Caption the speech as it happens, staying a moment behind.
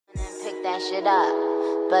pick that shit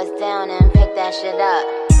up. Bust down and pick that shit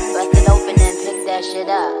up. Bust it open and pick that shit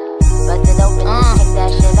up. Bust it open and pick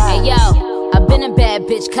that shit up. Hey yo, I've been a bad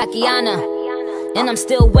bitch, Kakiana, and I'm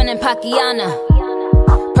still winning Pakiana.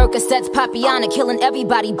 Percocets, Papiana, killing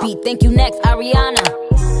everybody beat. Thank you next, Ariana.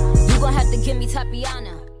 You gon' have to give me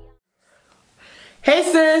Tapiana. Hey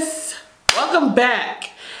sis, welcome back.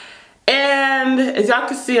 And as y'all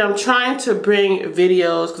can see, I'm trying to bring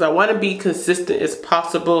videos because I want to be consistent as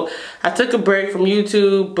possible. I took a break from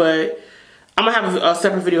YouTube, but I'm gonna have a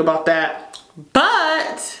separate video about that.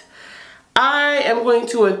 But I am going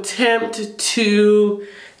to attempt to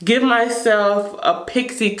give myself a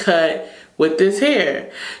pixie cut with this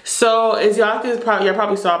hair. So as y'all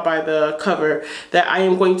probably saw by the cover that I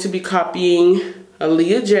am going to be copying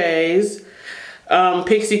Aaliyah J's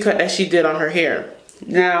pixie cut that she did on her hair.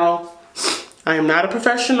 Now, I am not a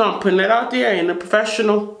professional. I'm putting that out there. I ain't a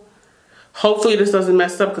professional. Hopefully this doesn't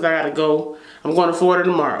mess up because I gotta go. I'm going to Florida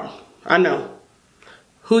tomorrow. I know.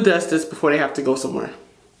 Who does this before they have to go somewhere?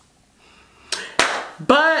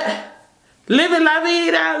 But living la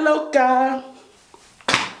vida loca.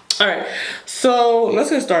 Alright, so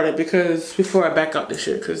let's get started because before I back out this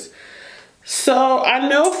shit, so I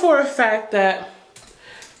know for a fact that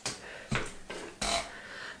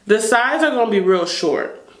the sides are gonna be real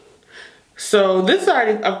short. So this is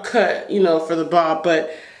already I've cut, you know, for the bob, but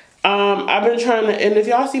I've been trying to, and if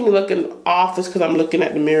y'all see me looking off, it's because I'm looking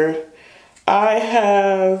at the mirror. I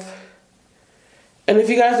have, and if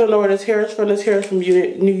you guys don't know where this hair is from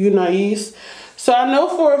Unais. So I know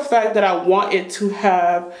for a fact that I want it to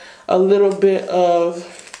have a little bit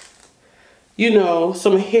of, you know,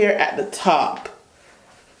 some hair at the top.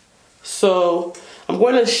 So I'm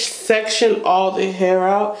going to section all the hair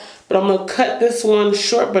out, but I'm going to cut this one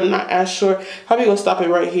short, but not as short. Probably going to stop it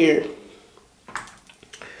right here.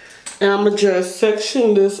 And I'm going to just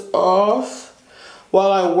section this off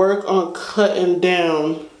while I work on cutting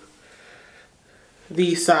down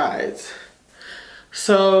these sides.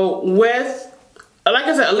 So with, like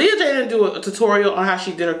I said, Aaliyah J didn't do a tutorial on how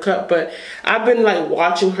she did her cut, but I've been like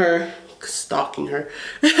watching her, stalking her.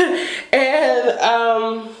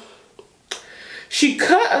 And she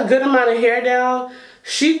cut a good amount of hair down.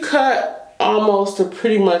 She cut almost to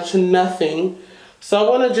pretty much nothing. So I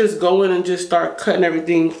want to just go in and just start cutting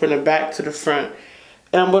everything from the back to the front.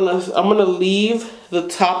 And I'm gonna leave the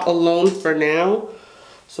top alone for now.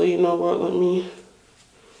 So you know what? I'm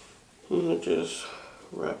gonna just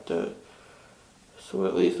wrap that. So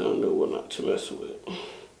at least I know what not to mess with.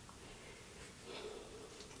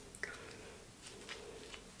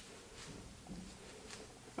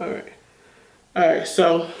 Alright. Alright,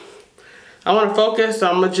 so I want to focus. So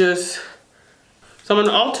I'm going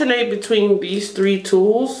to alternate between these three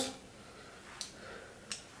tools.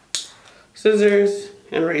 Scissors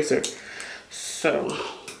and razor. So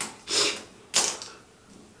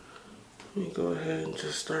let me go ahead and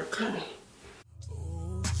just start cutting.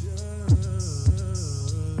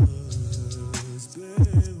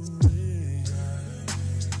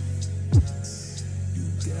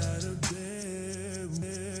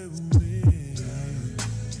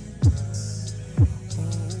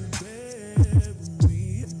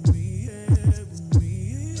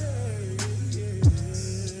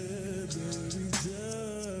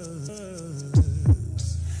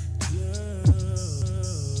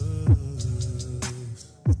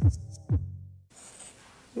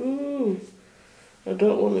 I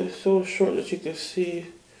don't want it so short that you can see.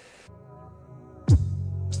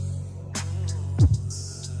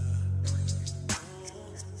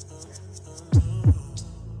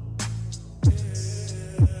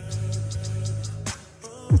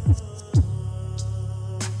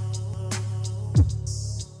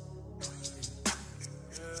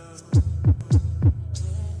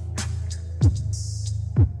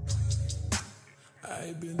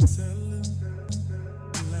 I've been telling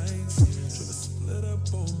lies, trying to split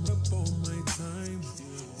up on my time.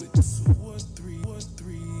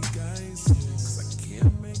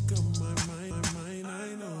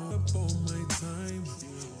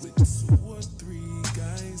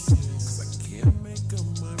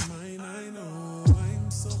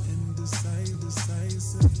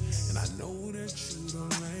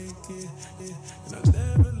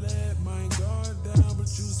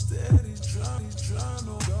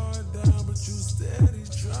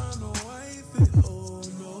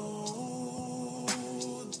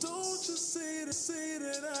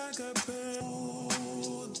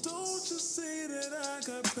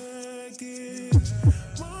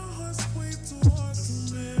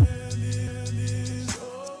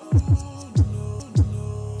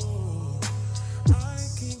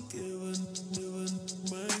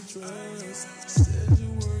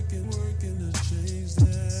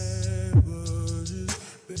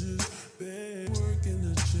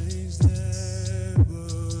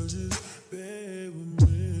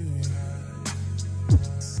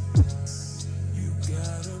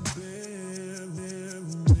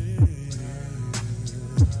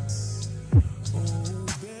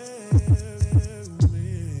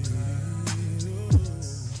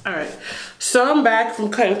 So I'm back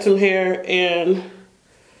from cutting some hair, and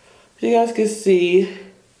you guys can see, this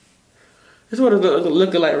is what it's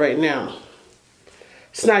looking like right now.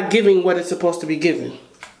 It's not giving what it's supposed to be giving.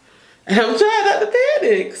 And I'm trying not to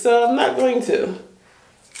panic, so I'm not going to.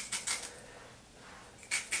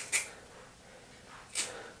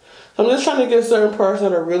 I'm just trying to get certain parts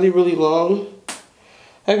that are really, really long.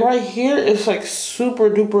 Like right here, it's like super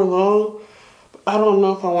duper long. I don't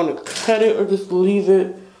know if I want to cut it or just leave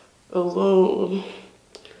it alone.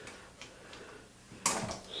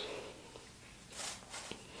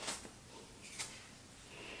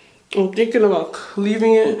 I'm thinking about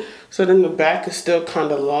leaving it so then the back is still kind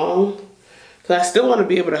of long. Because I still want to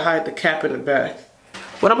be able to hide the cap in the back.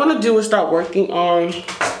 What I'm going to do is start working on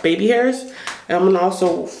baby hairs. And I'm going to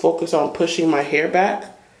also focus on pushing my hair back,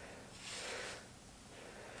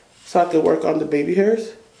 so I can work on the baby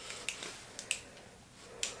hairs.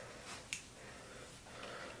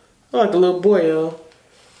 I'm like a little boy, y'all.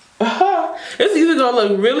 It's either going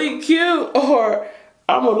to look really cute or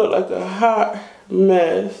I'm going to look like a hot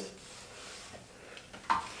mess.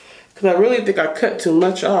 Because I really think I cut too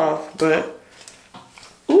much off, but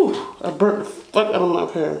ooh, I burnt the fuck out of my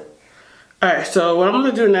hair. Alright, so what I'm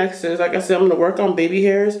going to do next is, like I said, I'm going to work on baby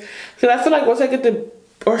hairs. Because I feel like once I get the,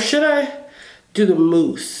 or should I do the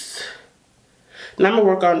mousse? And I'm going to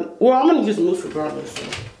work on, well, I'm going to use mousse regardless.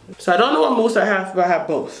 So I don't know what mousse I have, but I have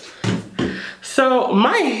both. So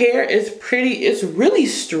my hair is pretty, it's really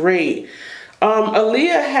straight.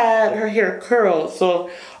 Aaliyah had her hair curled, so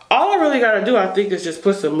all I really got to do, I think, is just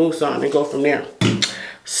put some mousse on and go from there.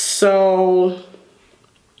 So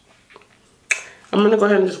I'm going to go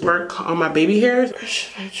ahead and just work on my baby hairs. Or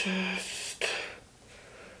should I just,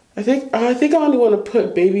 I think I only want to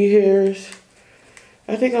put baby hairs.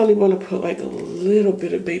 I think I only want to put like a little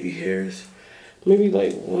bit of baby hairs. Maybe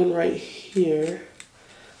like one right here.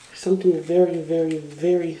 Something very, very,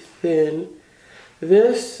 very thin.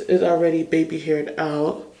 This is already baby haired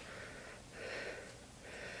out.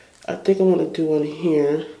 I think I want to do one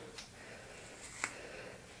here.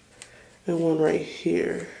 And one right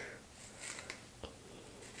here.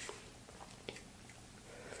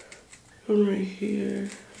 One right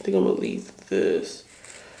here. I think I'm going to leave this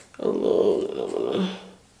alone. And I'm going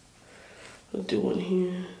to do one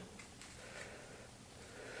here.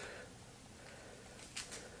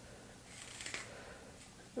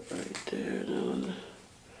 Right there.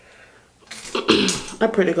 I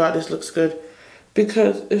pray to God this looks good.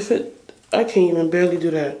 Because if it, I can't even barely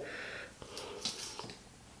do that.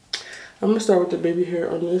 I'm going to start with the baby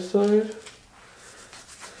hair on this side.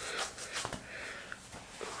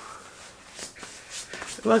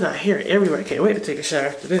 Well, I got hair everywhere. I can't wait to take a shower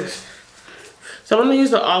after this. So I'm going to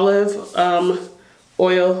use the olive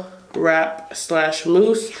oil wrap /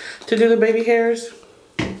 mousse to do the baby hairs.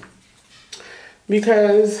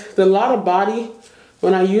 Because the lot of body,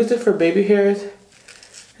 when I use it for baby hairs,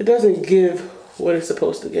 it doesn't give what it's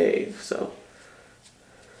supposed to give. So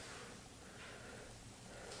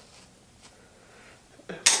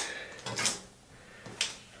okay.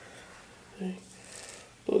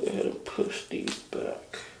 Go ahead and push these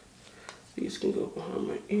back. These can go behind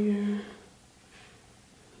my ear.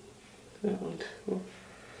 That one too.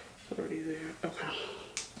 Already there. Okay.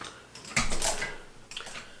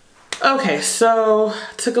 Okay, so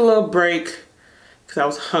I took a little break because I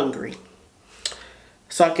was hungry.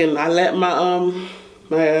 So I let my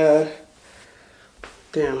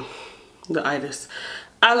damn, the itis.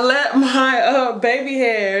 I let my baby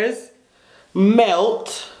hairs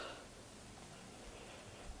melt.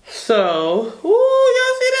 So, ooh,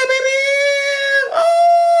 y'all see that, baby?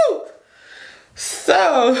 Ooh!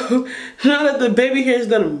 So, now that the baby hair is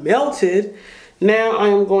done melted, now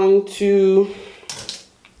I'm going to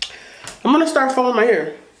start foaming my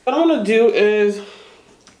hair. What I'm gonna do is,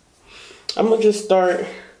 I'm gonna just start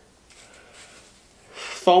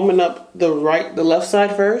foaming up the left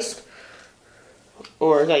side first.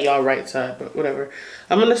 Or is that y'all right side, but whatever.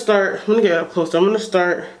 I'm gonna get up close. I'm gonna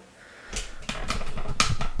start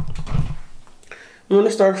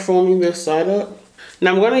foaming this side up.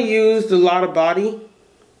 Now I'm gonna use the lot of body.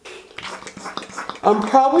 I'm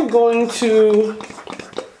probably going to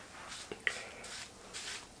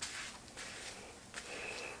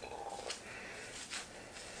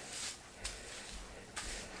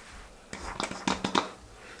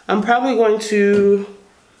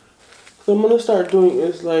what I'm gonna start doing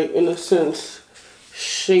is, like, in a sense,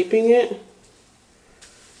 shaping it.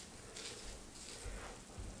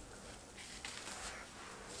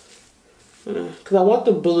 Because I want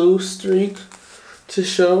the blue streak to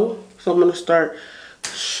show, so I'm gonna start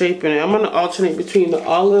shaping it. I'm gonna alternate between the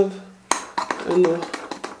olive and the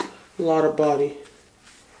A lot of body.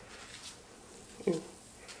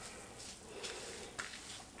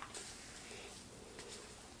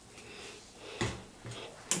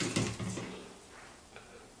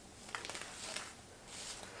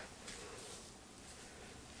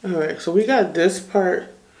 Alright, so we got this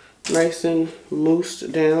part nice and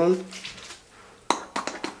moussed down.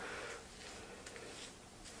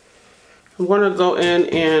 I'm going to go in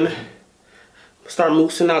and start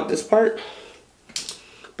moussing out this part.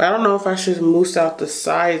 But I don't know if I should mousse out the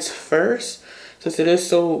sides first, since it is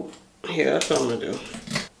so, yeah, that's what I'm going to do.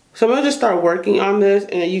 So I'm going to just start working on this,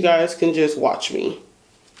 and you guys can just watch me.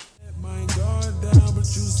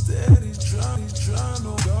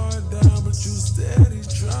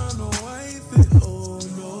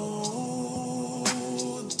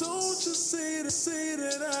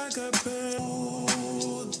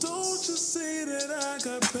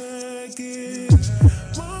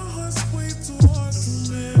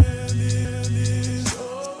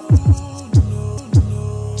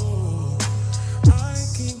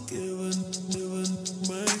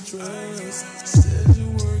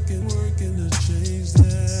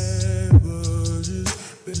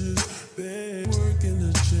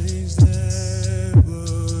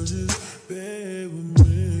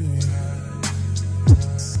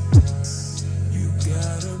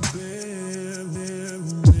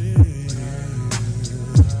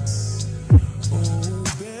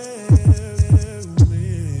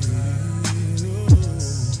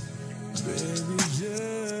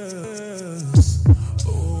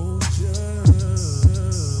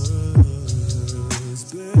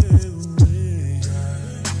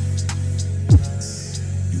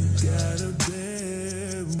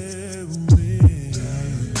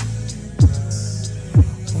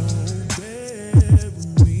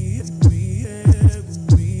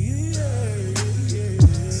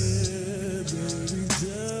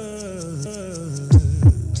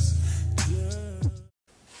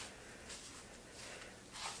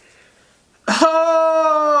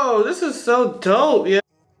 Oh, this is so dope, yeah.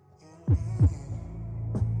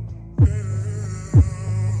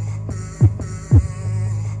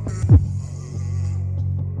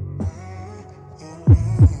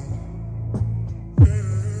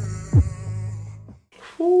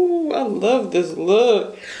 Ooh, I love this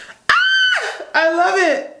look. Ah, I love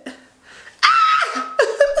it. Ah!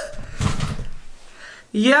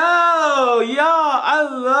 Yo, I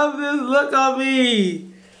love this look on me.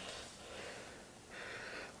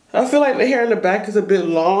 I feel like the hair in the back is a bit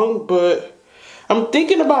long, but I'm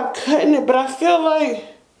thinking about cutting it, but I feel like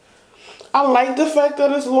I like the fact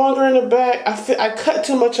that it's longer in the back. I cut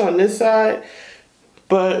too much on this side,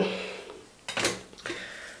 but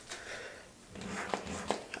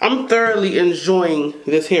I'm thoroughly enjoying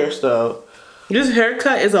this hairstyle. This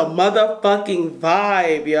haircut is a motherfucking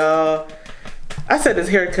vibe, y'all. I said this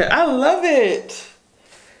haircut, I love it.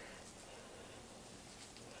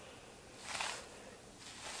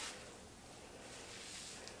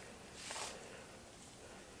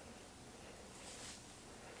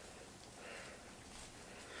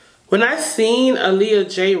 When I seen Aaliyah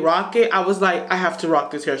J rock it, I was like, I have to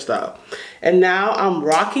rock this hairstyle. And now I'm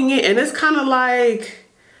rocking it, and it's kind of like,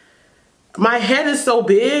 my head is so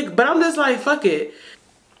big, but I'm just like, fuck it.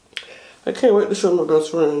 I can't wait to show my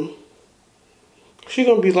best friend. She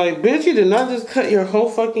gonna be like, bitch, you did not just cut your whole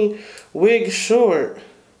fucking wig short.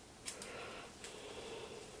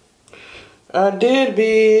 I did,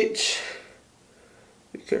 bitch.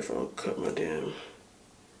 Be careful, I'll cut my damn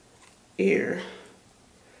ear.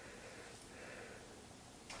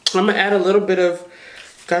 I'm gonna add a little bit of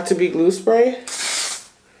Got To Be glue spray,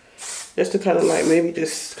 just to kind of like maybe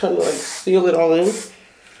just kind of like seal it all in.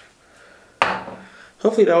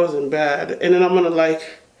 Hopefully that wasn't bad. And then I'm gonna like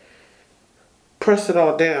press it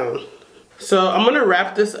all down. So I'm gonna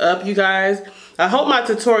wrap this up, you guys. I hope my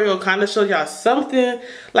tutorial kind of showed y'all something.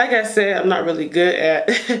 Like I said, I'm not really good at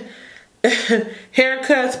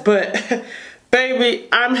haircuts, but baby,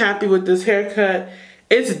 I'm happy with this haircut.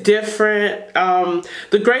 It's different.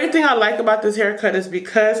 The great thing I like about this haircut is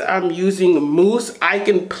because I'm using mousse, I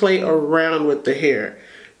can play around with the hair.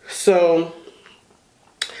 So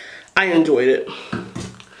I enjoyed it.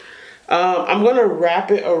 I'm gonna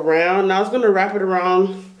wrap it around. Now I was gonna wrap it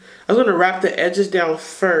around. I was gonna wrap the edges down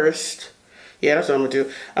first. Yeah, that's what I'm gonna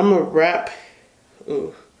do. I'm gonna wrap.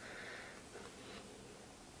 Ooh.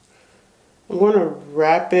 I'm gonna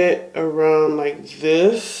wrap it around like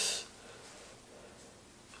this.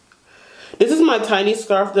 This is my tiny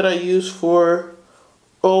scarf that I use for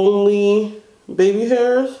only baby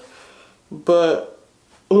hairs, but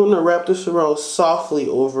I'm gonna wrap this around softly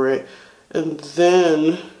over it, and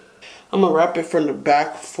then I'm gonna wrap it from the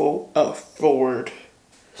back forward.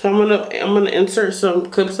 So I'm gonna insert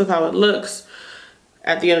some clips of how it looks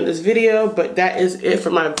at the end of this video, but that is it for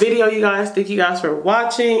my video, you guys. Thank you guys for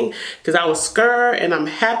watching, because I was scared and I'm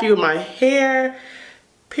happy with my hair,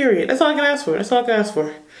 period. That's all I can ask for. That's all I can ask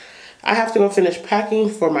for. I have to go finish packing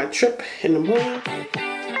for my trip in the morning.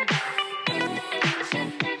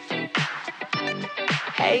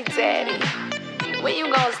 Hey daddy, when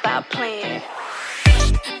you gonna stop playing?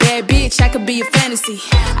 Bad bitch, I could be a fantasy.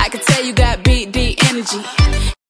 I could tell you got big D energy.